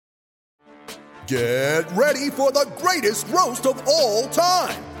Get ready for the greatest roast of all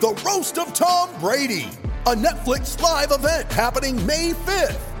time, the Roast of Tom Brady, a Netflix live event happening May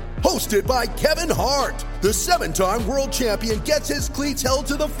 5th. Hosted by Kevin Hart, the 7-time world champion gets his cleats held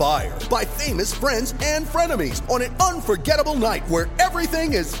to the fire by famous friends and frenemies on an unforgettable night where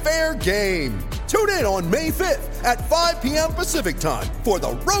everything is fair game. Tune in on May 5th at 5 p.m. Pacific time for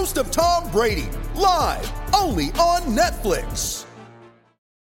the Roast of Tom Brady, live only on Netflix.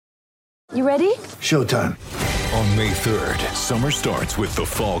 You ready? Showtime. On May 3rd, summer starts with The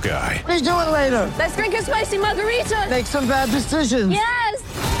Fall Guy. Let's do it later. Let's drink a spicy margarita. Make some bad decisions. Yes!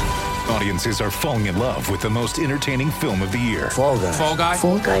 Audiences are falling in love with the most entertaining film of the year. Fall Guy. Fall Guy?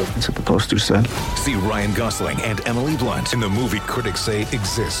 Fall Guy. That's what the poster said. See Ryan Gosling and Emily Blunt in the movie critics say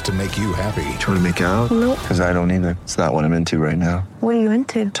exists to make you happy. Trying to make it out? Nope. Because I don't either. It's not what I'm into right now. What are you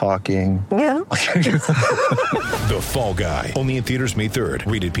into? Talking. Yeah. The Fall Guy. Only in theaters May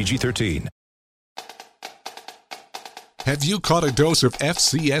 3rd. Rated PG-13. Have you caught a dose of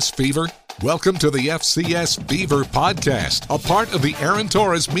FCS fever? Welcome to the FCS Fever Podcast, a part of the Aaron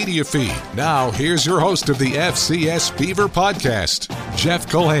Torres media feed. Now, here's your host of the FCS Fever Podcast, Jeff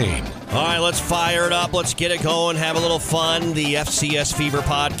Culhane. All right, let's fire it up. Let's get it going. Have a little fun. The FCS Fever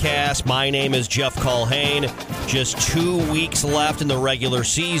Podcast. My name is Jeff Culhane. Just 2 weeks left in the regular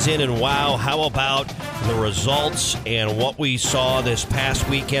season. And wow, how about the results and what we saw this past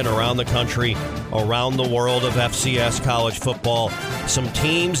weekend around the country, around the world of FCS college football. Some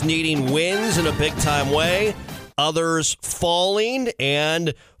teams needing wins in a big-time way. Others falling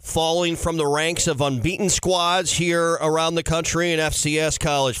from the ranks of unbeaten squads here around the country in FCS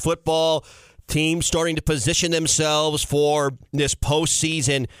college football. Teams starting to position themselves for this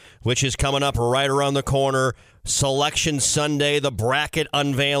postseason, which is coming up right around the corner. Selection Sunday, the bracket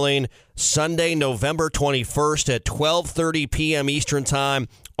unveiling, Sunday, November 21st at 12:30 p.m. Eastern Time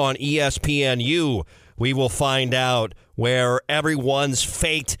on ESPNU. We will find out where everyone's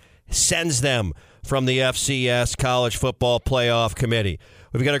fate sends them from the FCS College Football Playoff Committee.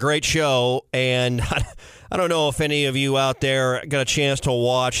 We've got a great show, and I don't know if any of you out there got a chance to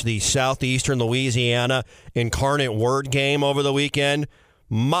watch the Southeastern Louisiana Incarnate Word game over the weekend.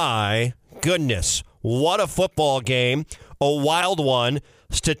 My goodness, what a football game, a wild one,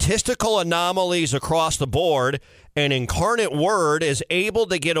 statistical anomalies across the board, and Incarnate Word is able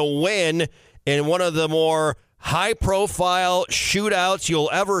to get a win in one of the more high-profile shootouts you'll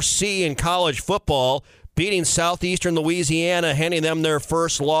ever see in college football, beating Southeastern Louisiana, handing them their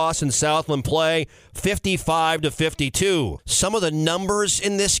first loss in Southland play, 55-52. Some of the numbers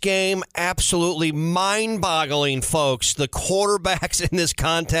in this game, absolutely mind-boggling, folks. The quarterbacks in this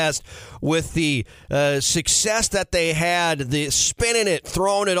contest with the success that they had, the spinning it,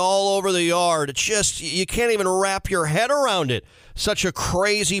 throwing it all over the yard. It's just, you can't even wrap your head around it. Such a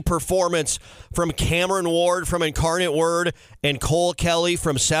crazy performance from Cameron Ward from Incarnate Word and Cole Kelly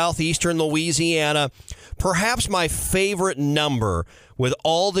from Southeastern Louisiana. Perhaps my favorite number with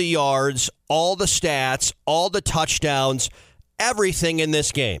all the yards, all the stats, all the touchdowns, everything in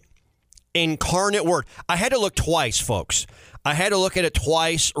this game. Incarnate Word. I had to look twice, folks. I had to look at it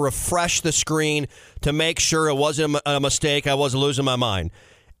twice, refresh the screen to make sure it wasn't a mistake. I wasn't losing my mind.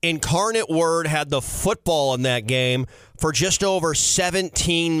 Incarnate Word had the football in that game for just over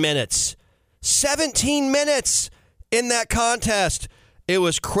 17 minutes. 17 minutes in that contest. It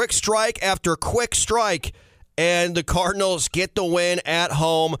was quick strike after quick strike, and the Cardinals get the win at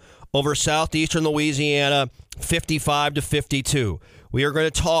home over Southeastern Louisiana, 55-52. We are going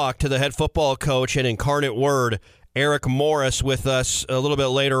to talk to the head football coach at Incarnate Word, Eric Morris, with us a little bit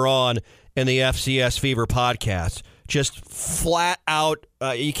later on in the FCS Fever podcast. Just flat out,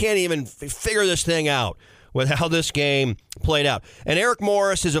 you can't even figure this thing out with how this game played out. And Eric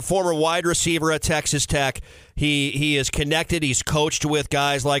Morris is a former wide receiver at Texas Tech. He is connected. He's coached with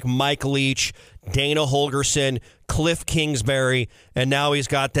guys like Mike Leach, Dana Holgerson, Cliff Kingsbury, and now he's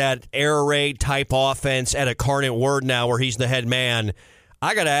got that air raid type offense at Incarnate Word now where he's the head man.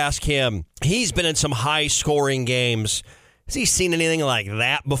 I got to ask him, he's been in some high-scoring games. Has he seen anything like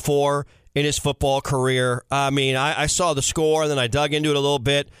that before in his football career? I mean, I saw the score, and then I dug into it a little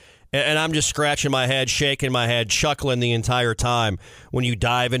bit, and I'm just scratching my head, shaking my head, chuckling the entire time when you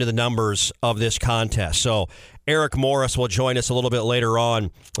dive into the numbers of this contest. So Eric Morris will join us a little bit later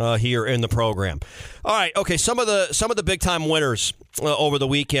on here in the program. All right, okay, some of the big-time winners over the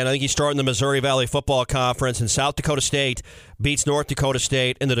weekend. I think you start in the Missouri Valley Football Conference, and South Dakota State beats North Dakota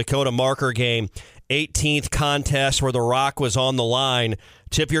State in the Dakota Marker game. 18th contest where the Rock was on the line.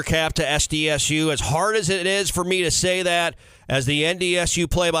 Tip your cap to SDSU. As hard as it is for me to say that, as the NDSU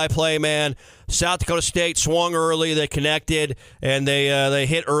play-by-play man, South Dakota State swung early, they connected, and they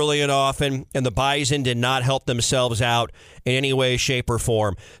hit early and often, and the Bison did not help themselves out in any way, shape, or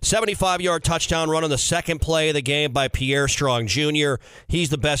form. 75-yard touchdown run on the second play of the game by Pierre Strong Jr. He's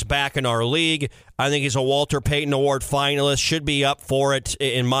the best back in our league. I think he's a Walter Payton Award finalist, should be up for it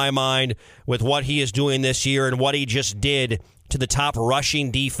in my mind with what he is doing this year and what he just did to the top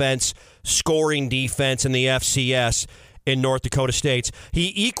rushing defense, scoring defense in the FCS in North Dakota State.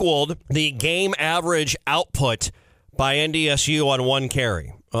 He equaled the game average output by NDSU on one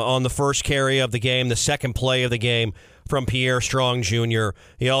carry. On the first carry of the game, the second play of the game from Pierre Strong Jr.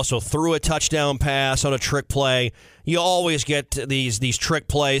 He also threw a touchdown pass on a trick play. You always get these trick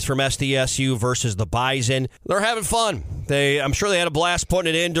plays from SDSU versus the Bison. They're having fun. I'm sure they had a blast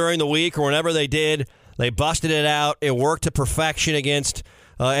putting it in during the week or whenever they did. They busted it out. It worked to perfection against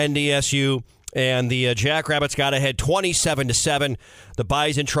NDSU. And the Jackrabbits got ahead 27-7. The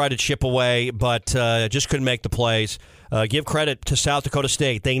Bison tried to chip away, but just couldn't make the plays. Give credit to South Dakota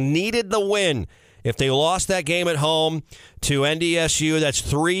State. They needed the win. If they lost that game at home to NDSU, that's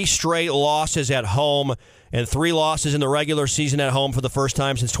 3 straight losses at home and 3 losses in the regular season at home for the first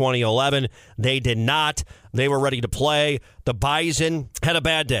time since 2011. They did not. They were ready to play. The Bison had a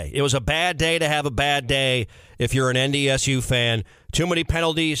bad day. It was a bad day to have a bad day if you're an NDSU fan. Too many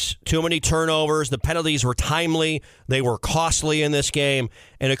penalties, too many turnovers. The penalties were timely. They were costly in this game,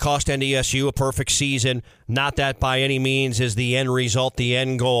 and it cost NDSU a perfect season. Not that by any means is the end result, the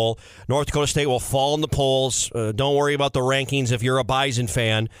end goal. North Dakota State will fall in the polls. Don't worry about the rankings if you're a Bison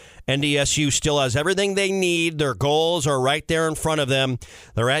fan. NDSU still has everything they need. Their goals are right there in front of them.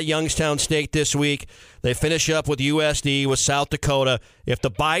 They're at Youngstown State this week. They finish up with USD, with South Dakota. If the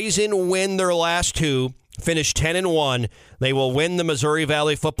Bison win their last 2, finish 10-1, they will win the Missouri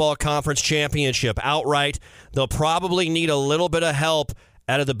Valley Football Conference Championship outright. They'll probably need a little bit of help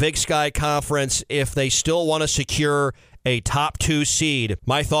out of the Big Sky Conference if they still want to secure a top 2 seed.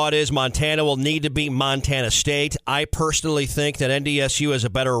 My thought is Montana will need to beat Montana State. I personally think that NDSU has a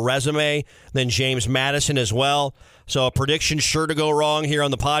better resume than James Madison as well. So a prediction sure to go wrong here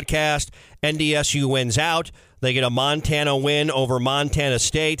on the podcast. NDSU wins out. They get a Montana win over Montana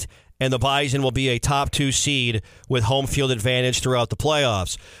State, and the Bison will be a top 2 seed with home field advantage throughout the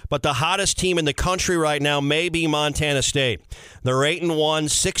playoffs. But the hottest team in the country right now may be Montana State. They're 8-1,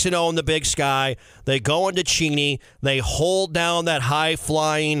 6-0 in the Big Sky. They go into Cheney. They hold down that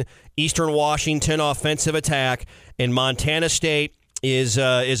high-flying Eastern Washington offensive attack, and Montana State is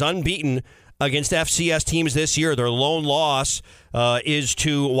unbeaten against FCS teams this year. Their lone loss is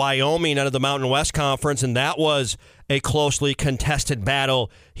to Wyoming out of the Mountain West Conference, and that was a closely contested battle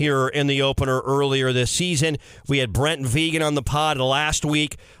here in the opener earlier this season. We had Brent Vegan on the pod last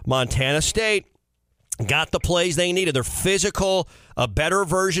week. Montana State got the plays they needed. They're physical, a better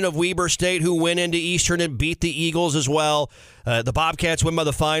version of Weber State, who went into Eastern and beat the Eagles as well. The Bobcats win by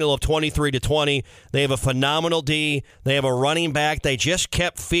the final of 23-20. They have a phenomenal D. They have a running back. They just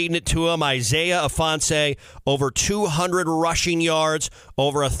kept feeding it to him. Isaiah Afonso, over 200 rushing yards,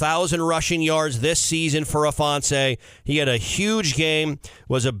 over 1,000 rushing yards this season for Afonso. He had a huge game,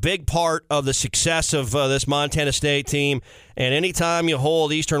 was a big part of the success of this Montana State team. And anytime you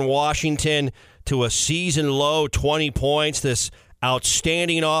hold Eastern Washington to a season-low 20 points, this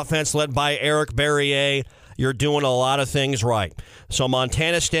outstanding offense led by Eric Barriere, you're doing a lot of things right. So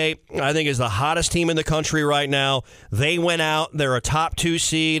Montana State, I think, is the hottest team in the country right now. They went out. They're a top 2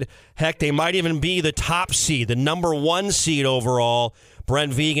 seed. Heck, they might even be the top seed, the number 1 seed overall.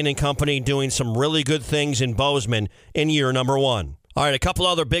 Brent Vegan and company doing some really good things in Bozeman in year number 1. All right, a couple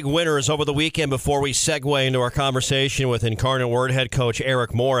other big winners over the weekend before we segue into our conversation with Incarnate Word head coach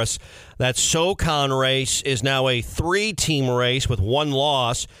Eric Morris. That SoCon race is now a 3-team race with 1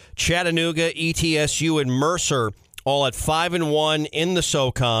 loss. Chattanooga, ETSU, and Mercer all at 5-1 in the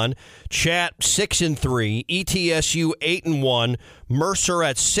SoCon. Chat 6-3, ETSU 8-1, Mercer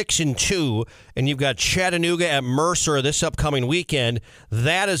at 6-2, and you've got Chattanooga at Mercer this upcoming weekend.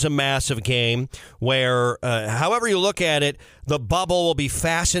 That is a massive game where, however you look at it, the bubble will be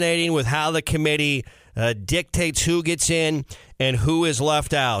fascinating with how the committee dictates who gets in and who is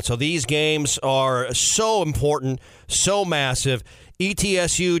left out. So these games are so important, so massive.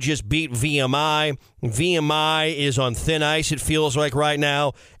 ETSU just beat VMI. VMI is on thin ice, it feels like right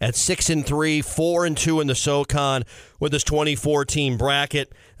now, at 6-3, 4-2 in the SoCon with this 24-team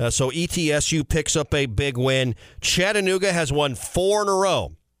bracket. So ETSU picks up a big win. Chattanooga has won 4 in a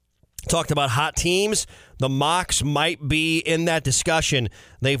row Talked about hot teams. The Mocs might be in that discussion.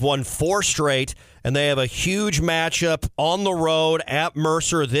 They've won 4 straight, and they have a huge matchup on the road at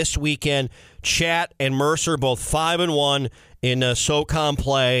Mercer this weekend. Chat and Mercer both 5-1 in SoCon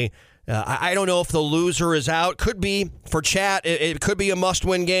play. I don't know if the loser is out. Could be for Chat. It could be a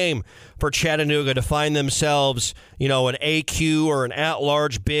must-win game for Chattanooga to find themselves, an AQ or an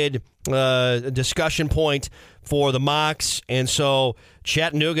at-large bid discussion point for the Mocs. And so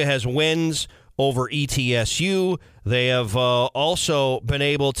Chattanooga has wins over ETSU. They have also been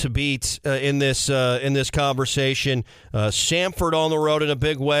able to beat in this conversation Samford on the road in a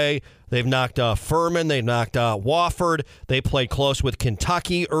big way. They've knocked off Furman. They've knocked out Wofford. They played close with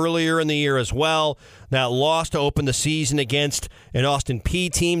Kentucky earlier in the year as well. That loss to open the season against an Austin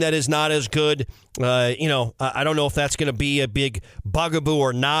Peay team that is not as good. I don't know if that's going to be a big bugaboo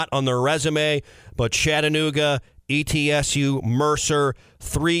or not on their resume, but Chattanooga, ETSU, Mercer,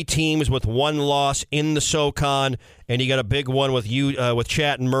 3 teams with 1 loss in the SoCon, and you got a big one with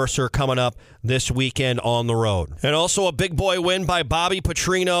Chat and Mercer coming up this weekend on the road. And also a big boy win by Bobby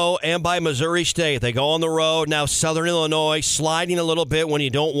Petrino and by Missouri State. They go on the road. Now Southern Illinois sliding a little bit when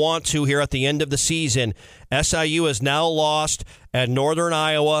you don't want to here at the end of the season. SIU has now lost at Northern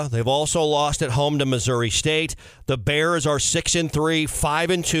Iowa. They've also lost at home to Missouri State. The Bears are 6-3,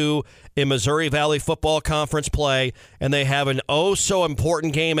 5-2 in Missouri Valley Football Conference play, and they have an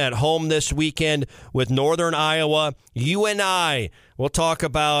oh-so-important game at home this weekend with Northern Iowa. UNI, we'll talk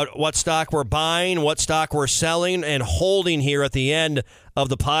about what stock we're buying, what stock we're selling and holding here at the end of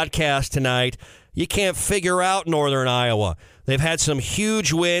the podcast tonight. You can't figure out Northern Iowa. They've had some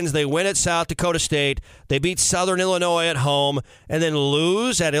huge wins. They win at South Dakota State. They beat Southern Illinois at home and then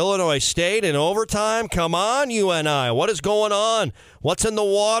lose at Illinois State in overtime. Come on, UNI. What is going on? What's in the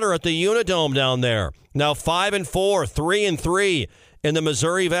water at the Unidome down there? Now 5-4, 3-3 in the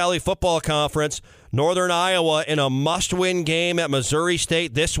Missouri Valley Football Conference. Northern Iowa in a must-win game at Missouri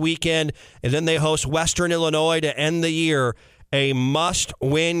State this weekend, and then they host Western Illinois to end the year. A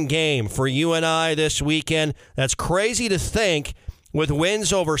must-win game for UNI this weekend. That's crazy to think, with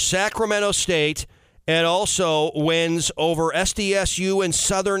wins over Sacramento State and also wins over SDSU and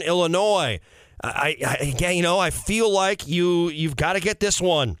Southern Illinois. I feel like you've got to get this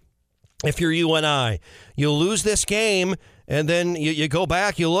one if you're UNI. You lose this game, and then you go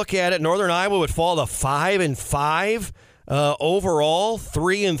back, you look at it, Northern Iowa would fall to 5-5 overall,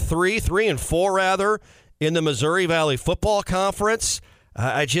 3-3, 3-4 rather, in the Missouri Valley Football Conference.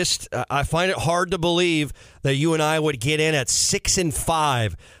 I find it hard to believe that UNI would get in at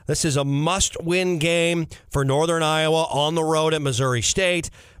 6-5. This is a must-win game for Northern Iowa on the road at Missouri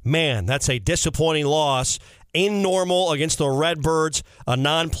State. Man, that's a disappointing loss. In Normal against the Redbirds, a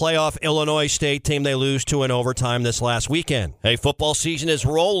non-playoff Illinois State team they lose to in overtime this last weekend. Hey, football season is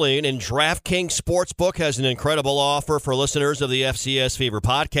rolling, and DraftKings Sportsbook has an incredible offer for listeners of the FCS Fever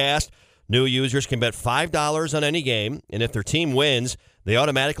podcast. New users can bet $5 on any game, and if their team wins, they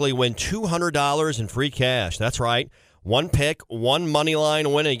automatically win $200 in free cash. That's right. One pick, one money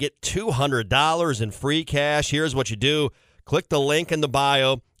line win, and you get $200 in free cash. Here's what you do. Click the link in the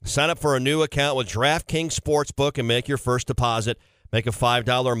bio. Sign up for a new account with DraftKings Sportsbook and make your first deposit. Make a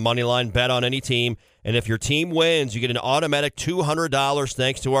 $5 money line bet on any team, and if your team wins, you get an automatic $200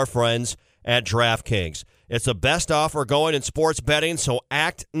 thanks to our friends at DraftKings. It's the best offer going in sports betting, so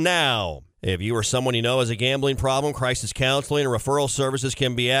act now. If you or someone you know has a gambling problem, crisis counseling and referral services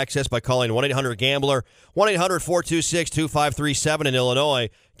can be accessed by calling 1-800-GAMBLER, 1-800-426-2537 in Illinois.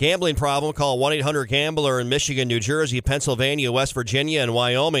 Gambling problem, call 1-800-GAMBLER in Michigan, New Jersey, Pennsylvania, West Virginia, and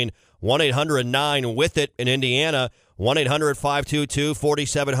Wyoming. 1-800-9-WITH-IT in Indiana.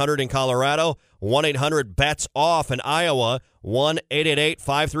 1-800-522-4700 in Colorado. 1-800-BETS-OFF in Iowa.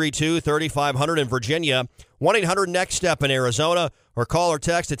 1-888-532-3500 in Virginia. 1-800-NEXT-STEP in Arizona. Or call or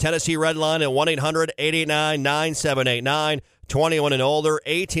text the Tennessee Red Line at 1-800-889-9789. 21 and older,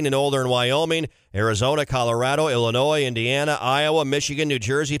 18 and older in Wyoming, Arizona, Colorado, Illinois, Indiana, Iowa, Michigan, New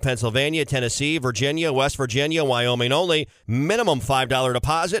Jersey, Pennsylvania, Tennessee, Virginia, West Virginia, Wyoming only. Minimum $5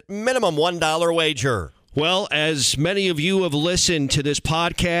 deposit, minimum $1 wager. Well, as many of you have listened to this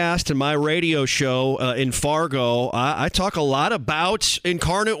podcast and my radio show in Fargo, I talk a lot about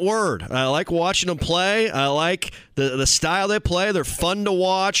Incarnate Word. I like watching them play. I like the style they play. They're fun to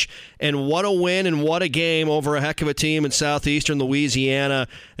watch. And what a win and what a game over a heck of a team in southeastern Louisiana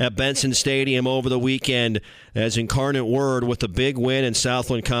at Benson Stadium over the weekend, as Incarnate Word with a big win in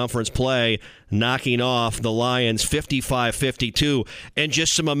Southland Conference play, knocking off the Lions 55-52. And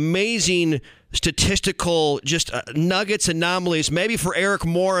just some amazing statistical just nuggets, anomalies. Maybe for Eric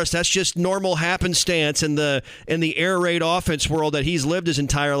Morris, that's just normal happenstance in the air raid offense world that he's lived his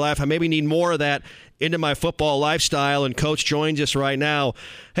entire life. I maybe need more of that into my football lifestyle, and Coach joins us right now.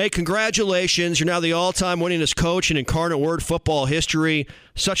 Hey, congratulations. You're now the all-time winningest coach in Incarnate Word football history.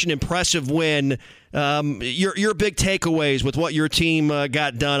 Such an impressive win. Your big takeaways with what your team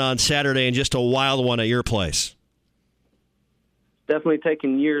got done on Saturday, and just a wild one at your place. Definitely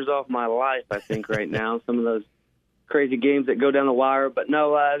taking years off my life, I think, right now. Some of those crazy games that go down the wire. But,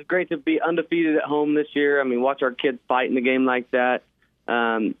 no, it's great to be undefeated at home this year. I mean, watch our kids fight in a game like that.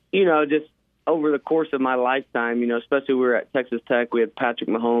 Just over the course of my lifetime, especially we were at Texas Tech, we had Patrick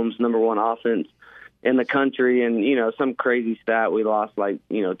Mahomes, #1 offense in the country, and, some crazy stat. We lost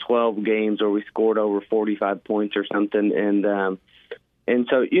 12 games where we scored over 45 points or something. And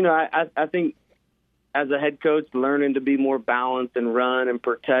so, I think as a head coach, learning to be more balanced and run and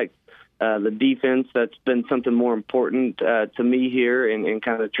protect the defense, that's been something more important to me here, and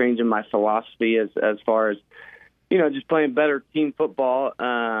kind of changing my philosophy as far as, just playing better team football.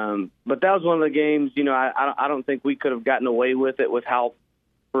 But that was one of the games, I don't think we could have gotten away with it with how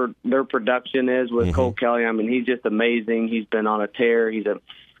their production is with Cole Kelly. I mean, he's just amazing. He's been on a tear. He's a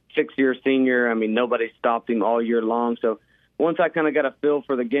 6-year senior. I mean, nobody stopped him all year long. So once I kind of got a feel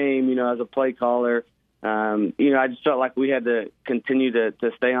for the game, as a play caller, I just felt like we had to continue to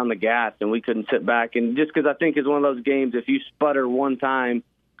stay on the gas, and we couldn't sit back. And just because I think it's one of those games, if you sputter one time,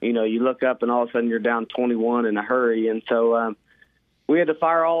 you look up and all of a sudden you're down 21 in a hurry. And so we had to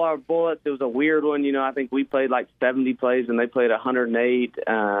fire all our bullets. It was a weird one. I think we played 70 plays and they played 108.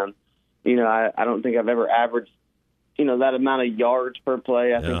 I don't think I've ever averaged, that amount of yards per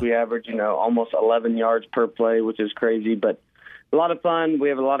play. I think we average, almost 11 yards per play, which is crazy. But a lot of fun. We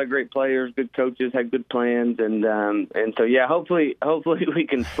have a lot of great players, good coaches, had good plans, and so hopefully we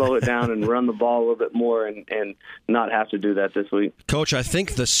can slow it down and run the ball a little bit more and not have to do that this week. Coach, I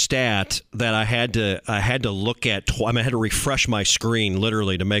think the stat that I had to look at, I had to refresh my screen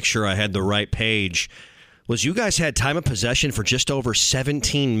literally to make sure I had the right page, was you guys had time of possession for just over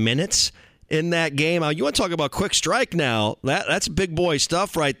 17 minutes in that game. You want to talk about quick strike now? That's big boy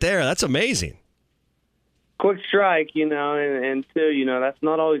stuff right there. That's amazing. Quick strike, and too, that's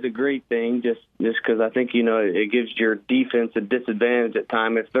not always a great thing, just because I think, it gives your defense a disadvantage at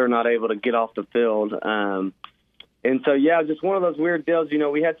times if they're not able to get off the field. And so, just one of those weird deals.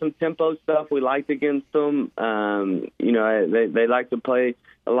 We had some tempo stuff we liked against them. They like to play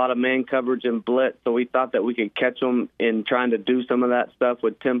a lot of man coverage and blitz, so we thought that we could catch them in trying to do some of that stuff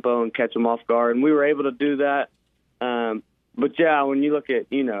with tempo and catch them off guard, and we were able to do that. But, when you look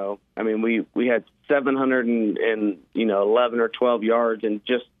at, we had 711 or 12 yards and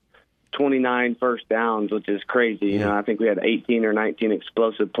just 29 first downs, which is crazy. I think we had 18 or 19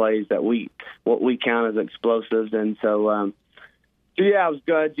 explosive plays that what we count as explosives. And so, it was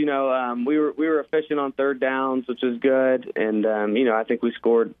good. We were efficient on third downs, which is good. And, I think we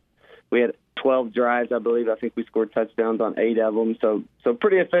had 12 drives, I believe. I think we scored touchdowns on 8 of them. So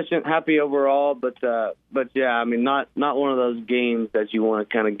pretty efficient, happy overall. But not one of those games that you want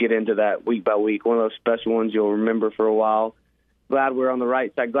to kind of get into that week by week. One of those special ones you'll remember for a while. Glad we're on the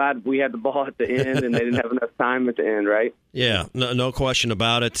right side. Glad we had the ball at the end and they didn't have enough time at the end, right? Yeah, no question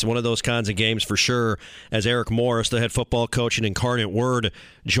about it. It's one of those kinds of games for sure. As Eric Morris, the head football coach in Incarnate Word,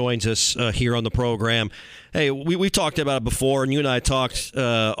 joins us here on the program. Hey, we've talked about it before, and you and I talked,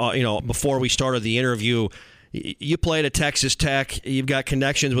 before we started the interview. You played at Texas Tech. You've got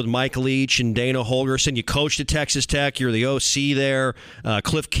connections with Mike Leach and Dana Holgorsen. You coached at Texas Tech. You're the OC there.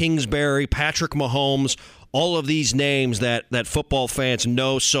 Cliff Kingsbury, Patrick Mahomes. All of these names that football fans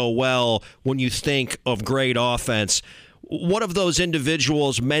know so well when you think of great offense. What have those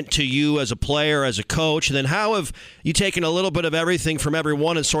individuals meant to you as a player, as a coach? And then how have you taken a little bit of everything from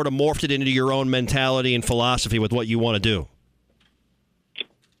everyone and sort of morphed it into your own mentality and philosophy with what you want to do?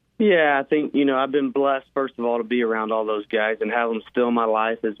 Yeah, I think, I've been blessed, first of all, to be around all those guys and have them still in my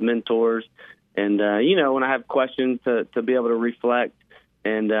life as mentors. And, when I have questions to be able to reflect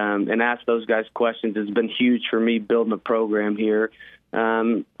and ask those guys questions has been huge for me building a program here.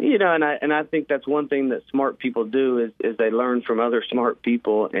 And I think that's one thing that smart people do is they learn from other smart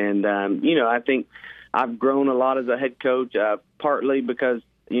people. And, I think I've grown a lot as a head coach, partly because,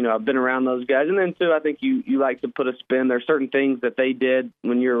 I've been around those guys. And then, too, I think you like to put a spin. There's certain things that they did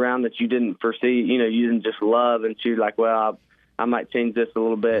when you're around that you didn't foresee, you didn't just love. And so you're like, well, I might change this a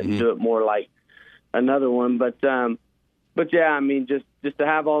little bit and do it more like another one. But yeah, just to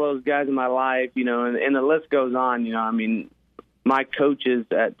have all those guys in my life, and the list goes on, my coaches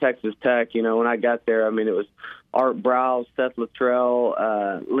at Texas Tech, you know, when I got there, I mean, it was Art Browse, Seth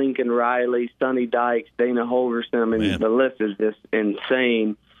Luttrell, Lincoln Riley, Sonny Dykes, Dana Holgerson. I mean, the list is just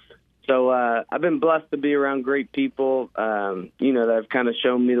insane. So I've been blessed to be around great people, you know, that have kind of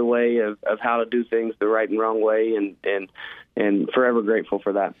shown me the way of how to do things the right and wrong way, and forever grateful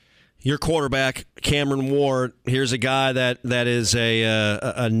for that. Your quarterback, Cameron Ward, here's a guy that is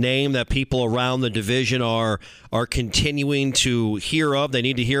a name that people around the division are continuing to hear of. They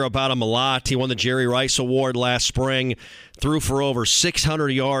need to hear about him a lot. He won the Jerry Rice Award last spring, threw for over 600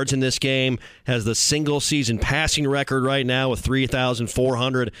 yards in this game, has the single-season passing record right now with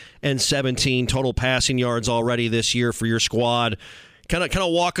 3,417 total passing yards already this year for your squad. Kind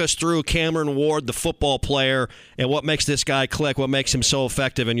of walk us through Cameron Ward, the football player, and what makes this guy click, what makes him so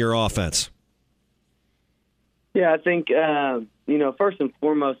effective in your offense. Yeah, I think, you know, first and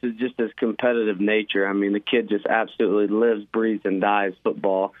foremost is just his competitive nature. I mean, the kid just absolutely lives, breathes, and dies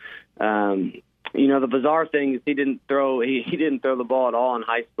football. You know, the bizarre thing is he didn't throw the ball at all in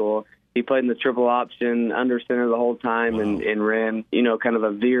high school. He played in the triple option, under center the whole time, and ran, you know, kind of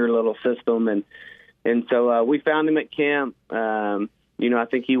a veer little system. And so we found him at camp. You know, I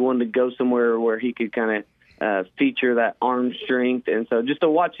think he wanted to go somewhere where he could kind of feature that arm strength. And so just to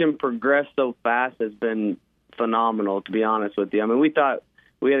watch him progress so fast has been phenomenal, to be honest with you. I mean, we thought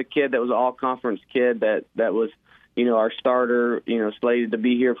we had a kid that was an all-conference kid that was, you know, our starter, you know, slated to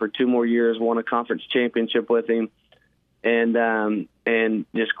be here for 2 more years, won a conference championship with him. And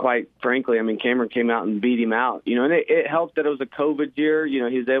just quite frankly, I mean, Cameron came out and beat him out. You know, and it helped that it was a COVID year. You know,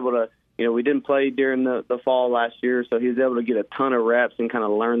 he was able to, you know, we didn't play during the fall last year, so he was able to get a ton of reps and kind of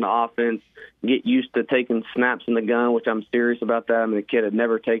learn the offense, get used to taking snaps in the gun, which I'm serious about that. I mean, the kid had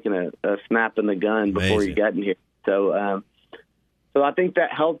never taken a snap in the gun before he got in here. So so I think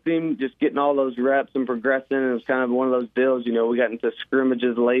that helped him just getting all those reps and progressing. It was kind of one of those deals, you know, we got into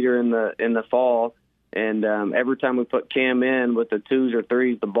scrimmages later in the fall, and every time we put Cam in with the 2s or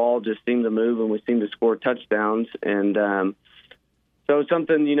 3s, the ball just seemed to move and we seemed to score touchdowns. And so it's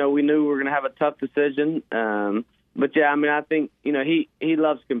something, you know, we knew we were going to have a tough decision. But, yeah, I mean, I think, you know, he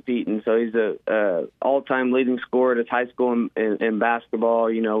loves competing. So he's a all-time leading scorer at his high school in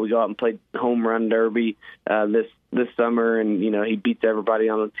basketball. You know, we go out and play home run derby this summer, and, you know, he beats everybody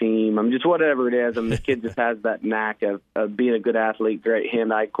on the team. I mean, just whatever it is. I mean, the kid just has that knack of being a good athlete, great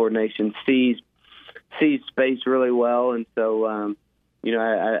hand-eye coordination, sees space really well. And so, you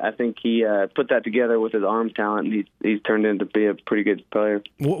know, I think he put that together with his arm talent, and he's turned into be a pretty good player.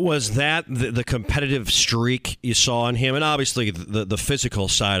 Was that the competitive streak you saw in him? And obviously the physical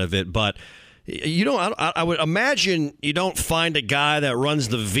side of it, but you know, I would imagine you don't find a guy that runs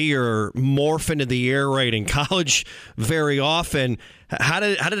the veer morph into the air raid in college very often. How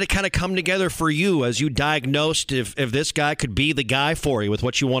did it kind of come together for you as you diagnosed if this guy could be the guy for you with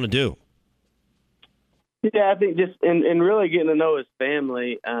what you want to do? Yeah, I think just in really getting to know his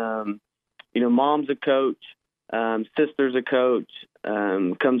family, you know, mom's a coach, sister's a coach,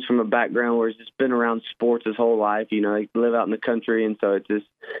 comes from a background where he's just been around sports his whole life. You know, they live out in the country, and so it's just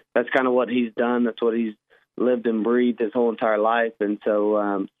that's kind of what he's done. That's what he's lived and breathed his whole entire life. And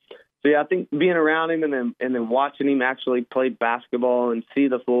so, yeah, I think being around him and then watching him actually play basketball and see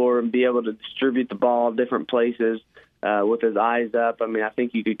the floor and be able to distribute the ball different places. With his eyes up, I mean, I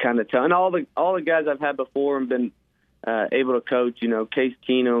think you could kind of tell. And all the guys I've had before and been able to coach, you know, Case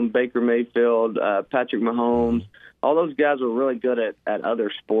Keenum, Baker Mayfield, Patrick Mahomes, all those guys were really good at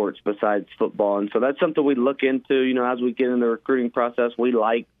other sports besides football. And so that's something we look into, you know, as we get in the recruiting process. We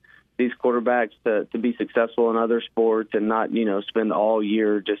like these quarterbacks to be successful in other sports and not, you know, spend all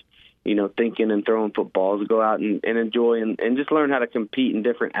year just, you know, thinking and throwing footballs, go out and enjoy and just learn how to compete in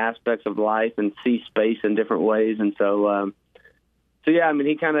different aspects of life and see space in different ways. And so, yeah, I mean,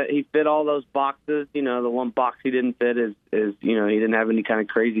 he fit all those boxes. You know, the one box he didn't fit is, you know, he didn't have any kind of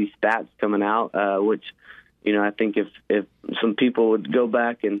crazy stats coming out, which, you know, I think if some people would go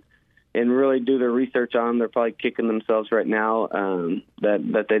back and really do their research on him, they're probably kicking themselves right now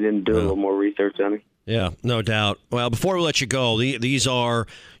that they didn't do a little more research on him. Yeah, no doubt. Well, before we let you go, these are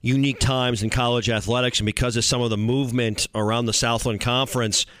unique times in college athletics, and because of some of the movement around the Southland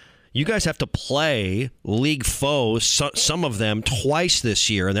Conference, you guys have to play league foes, some of them, twice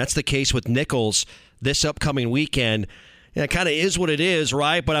this year, and that's the case with Nichols this upcoming weekend. And it kind of is what it is,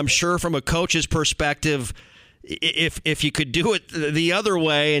 right? But I'm sure from a coach's perspective, if you could do it the other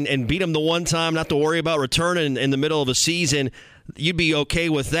way and beat them the one time, not to worry about returning in the middle of a season, you'd be okay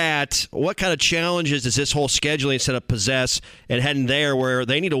with that. What kind of challenges does this whole scheduling setup possess and heading there where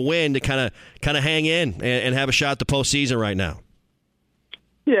they need to win to kind of hang in and have a shot at the postseason right now?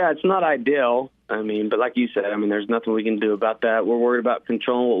 Yeah, it's not ideal. I mean, but like you said, I mean, there's nothing we can do about that. We're worried about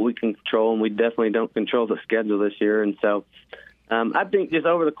controlling what we can control, and we definitely don't control the schedule this year. And so I think just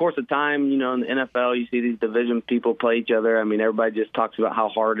over the course of time, you know, in the NFL, you see these division people play each other. I mean, everybody just talks about how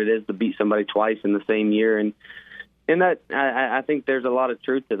hard it is to beat somebody twice in the same year. And that I think there's a lot of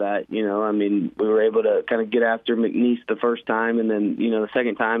truth to that. You know, I mean, we were able to kind of get after McNeese the first time, and then, you know, the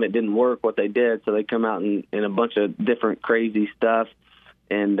second time it didn't work what they did. So they come out in a bunch of different crazy stuff.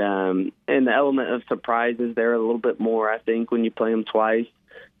 And the element of surprise is there a little bit more, I think, when you play them twice,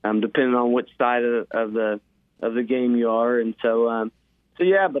 depending on which side of the game you are. And so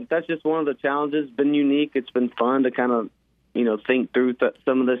yeah, but that's just one of the challenges. It's been unique. It's been fun to kind of, you know, think through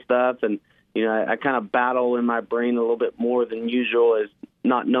some of this stuff. And, you know, I kind of battle in my brain a little bit more than usual, as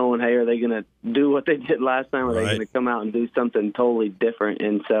not knowing, hey, are they going to do what they did last time? Or are they going to come out and do something totally different?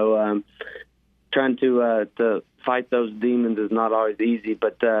 And so trying to fight those demons is not always easy.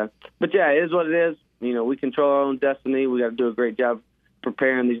 But yeah, it is what it is. You know, we control our own destiny. We got to do a great job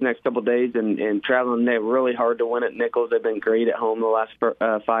preparing these next couple of days and traveling. They're really hard to win at Nichols. They've been great at home the last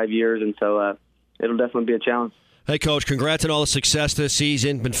 5 years, and so it'll definitely be a challenge. Hey, Coach, congrats on all the success this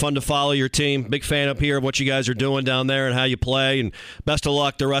season. Been fun to follow your team. Big fan up here of what you guys are doing down there and how you play, and best of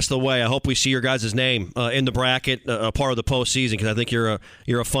luck the rest of the way. I hope we see your guys' name in the bracket, a part of the postseason, because I think you're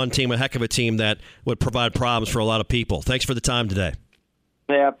a fun team, a heck of a team that would provide problems for a lot of people. Thanks for the time today.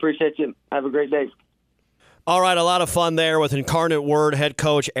 Yeah, I appreciate you. Have a great day. All right, a lot of fun there with Incarnate Word head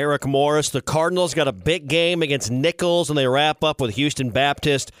coach Eric Morris. The Cardinals got a big game against Nichols, and they wrap up with Houston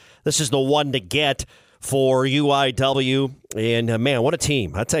Baptist. This is the one to get for UIW. And, man, what a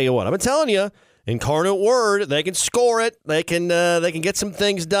team. I tell you what, I've been telling you, Incarnate Word, they can score it. They can get some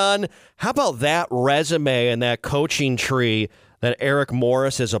things done. How about that resume and that coaching tree that Eric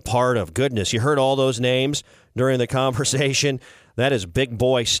Morris is a part of? Goodness, you heard all those names during the conversation. That is big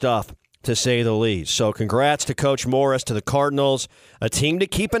boy stuff, to say the least. So congrats to Coach Morris, to the Cardinals, a team to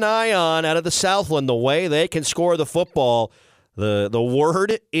keep an eye on out of the Southland, the way they can score the football. The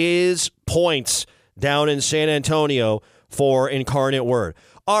word is points down in San Antonio for Incarnate Word.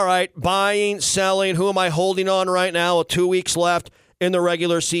 All right, buying, selling, who am I holding on right now with 2 weeks left in the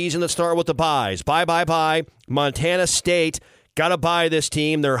regular season? Let's start with the buys. Buy. Montana State, got to buy this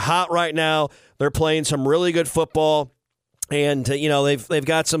team. They're hot right now. They're playing some really good football. And, you know, they've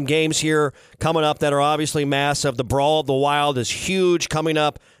got some games here coming up that are obviously massive. The Brawl of the Wild is huge coming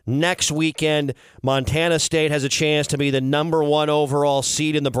up next weekend. Montana State has a chance to be the number 1 overall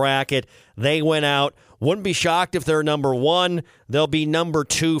seed in the bracket. They went out. Wouldn't be shocked if they're number 1. They'll be number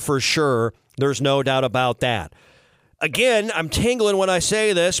 2 for sure. There's no doubt about that. Again, I'm tingling when I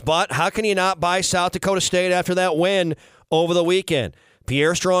say this, but how can you not buy South Dakota State after that win over the weekend?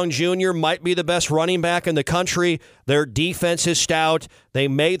 Pierre Strong Jr. might be the best running back in the country. Their defense is stout. They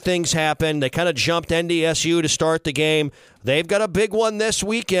made things happen. They kind of jumped NDSU to start the game. They've got a big one this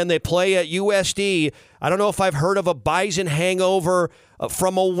weekend. They play at USD. I don't know if I've heard of a Bison hangover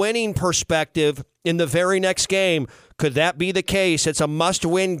from a winning perspective in the very next game. Could that be the case? It's a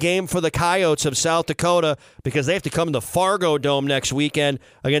must-win game for the Coyotes of South Dakota because they have to come to the Fargo Dome next weekend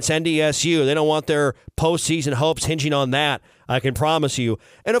against NDSU. They don't want their postseason hopes hinging on that, I can promise you.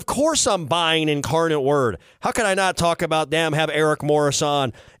 And, of course, I'm buying Incarnate Word. How can I not talk about them, have Eric Morris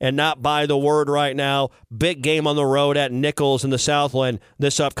on, and not buy the Word right now? Big game on the road at Nichols in the Southland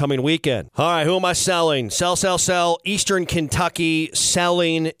this upcoming weekend. All right, who am I selling? Sell. Eastern Kentucky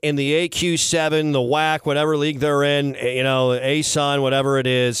selling in the AQ7, the WAC, whatever league they're in, you know, ASUN, whatever it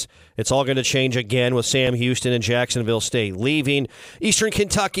is. It's all going to change again with Sam Houston and Jacksonville State leaving. Eastern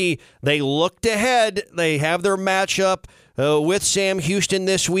Kentucky, they looked ahead. They have their matchup with Sam Houston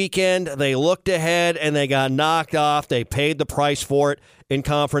this weekend. They looked ahead and they got knocked off. They paid the price for it in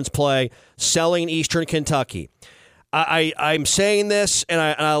conference play, selling Eastern Kentucky. I'm saying this, and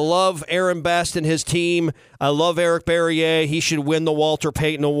I love Aaron Best and his team. I love Eric Barrier. He should win the Walter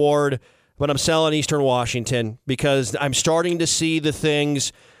Payton Award, but I'm selling Eastern Washington because I'm starting to see the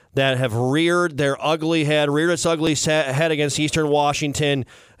things that have reared its ugly head against Eastern Washington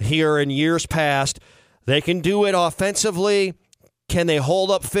here in years past. They can do it offensively. Can they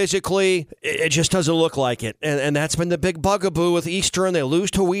hold up physically? It just doesn't look like it. And that's been the big bugaboo with Eastern. They lose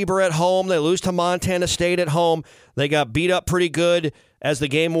to Weber at home. They lose to Montana State at home. They got beat up pretty good as the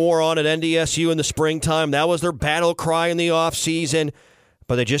game wore on at NDSU in the springtime. That was their battle cry in the offseason.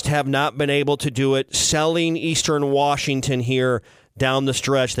 But they just have not been able to do it. Selling Eastern Washington here down the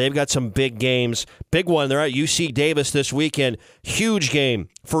stretch. They've got some big games. Big one, they're at UC Davis this weekend. Huge game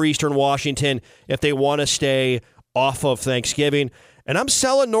for Eastern Washington if they want to stay off of Thanksgiving. And I'm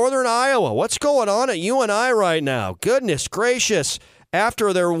selling Northern Iowa. What's going on at UNI right now? Goodness gracious.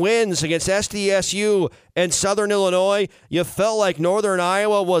 after their wins against SDSU and Southern Illinois, you felt like Northern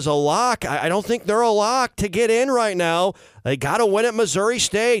Iowa was a lock. I don't think they're a lock to get in right now. They got to win at Missouri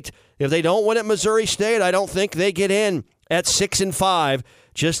State. If they don't win at Missouri State, I don't think they get in at 6-5.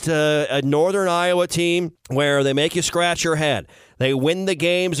 Just a Northern Iowa team where they make you scratch your head. They win the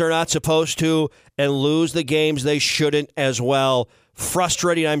games they're not supposed to and lose the games they shouldn't as well.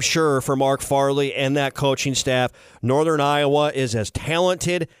 Frustrating, I'm sure, for Mark Farley and that coaching staff. Northern Iowa is as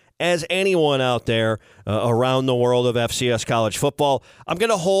talented as anyone out there around the world of FCS college football. I'm going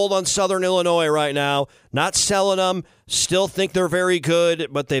to hold on Southern Illinois right now. Not selling them. Still think they're very good,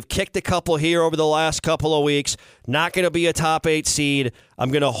 but they've kicked a couple here over the last couple of weeks. Not going to be a top 8 seed. I'm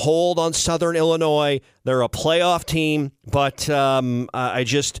going to hold on Southern Illinois. They're a playoff team, but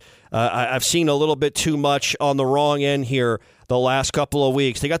I've seen a little bit too much on the wrong end here the last couple of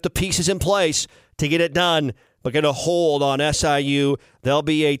weeks. They got the pieces in place to get it done, but going to hold on SIU. They'll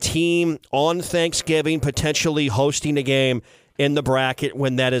be a team on Thanksgiving potentially hosting a game in the bracket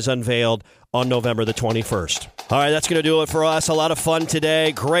when that is unveiled on November the 21st. All right, that's going to do it for us. A lot of fun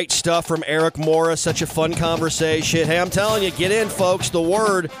today. Great stuff from Eric Morris. Such a fun conversation. Hey, I'm telling you, get in, folks. The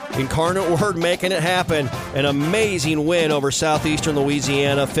Word, Incarnate Word, making it happen. An amazing win over Southeastern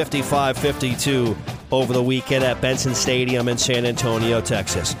Louisiana, 55-52 over the weekend at Benson Stadium in San Antonio,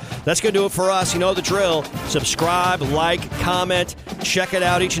 Texas. That's going to do it for us. You know the drill. Subscribe, like, comment. Check it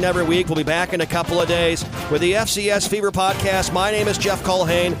out each and every week. We'll be back in a couple of days with the FCS Fever Podcast. My name is Jeff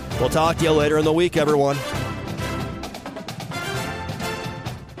Culhane. We'll talk to you later in the week, everyone.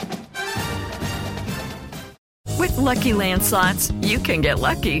 With Lucky Land Slots, you can get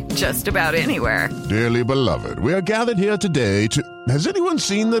lucky just about anywhere. Dearly beloved, we are gathered here today to... Has anyone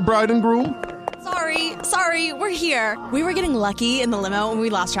seen the bride and groom? Sorry, we're here. We were getting lucky in the limo and we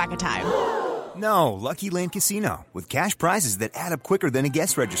lost track of time. No, Lucky Land Casino, with cash prizes that add up quicker than a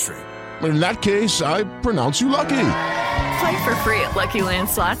guest registry. In that case, I pronounce you lucky. Play for free at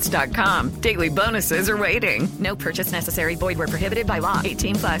LuckyLandSlots.com. Daily bonuses are waiting. No purchase necessary. Void where prohibited by law.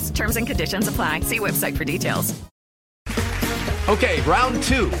 18+. Terms and conditions apply. See website for details. Okay, round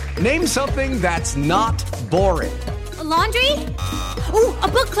 2. Name something that's not boring. A laundry? Ooh, a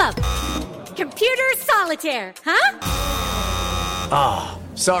book club. Computer solitaire, huh? Ah,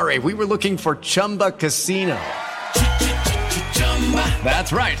 sorry. We were looking for Chumba Casino.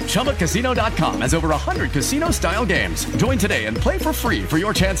 That's right. ChumbaCasino.com has over 100 casino-style games. Join today and play for free for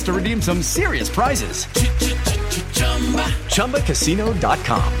your chance to redeem some serious prizes.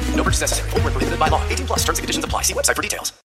 ChumbaCasino.com. No purchase necessary. Void where prohibited by law. 18+. Terms and conditions apply. See website for details.